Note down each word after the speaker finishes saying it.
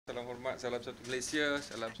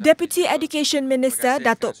Deputy Education Minister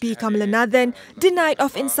Datuk P Kamalanathan denied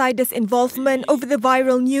of insiders' involvement over the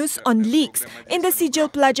viral news on leaks in the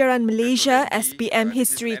Sijil Pelajaran Malaysia SPM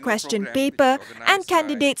history question paper and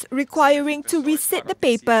candidates requiring to resit the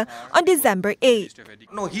paper on December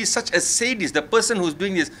 8. No, he's such a sadist. The person who's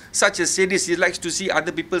doing this, such a sadist, he likes to see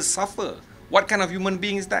other people suffer. What kind of human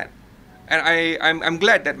being is that? And I'm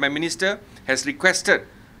glad that my minister has requested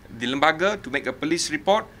the Lembaga to make a police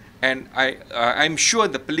report, and I'm sure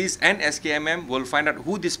the police and SKMM will find out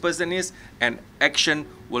who this person is, and action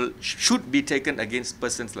should be taken against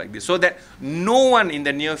persons like this, so that no one in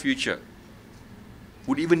the near future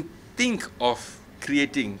would even think of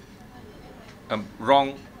creating a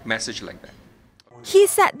wrong message like that. He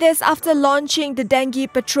said this after launching the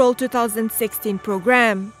Dengue Patrol 2016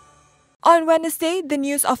 program. On Wednesday, the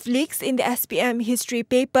news of leaks in the SPM history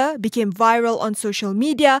paper became viral on social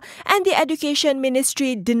media, and the Education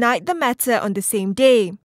Ministry denied the matter on the same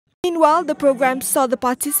day. Meanwhile, the program saw the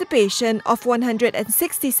participation of 167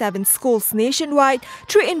 schools nationwide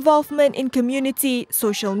through involvement in community,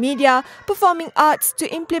 social media, performing arts to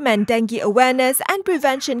implement dengue awareness and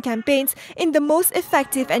prevention campaigns in the most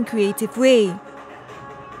effective and creative way.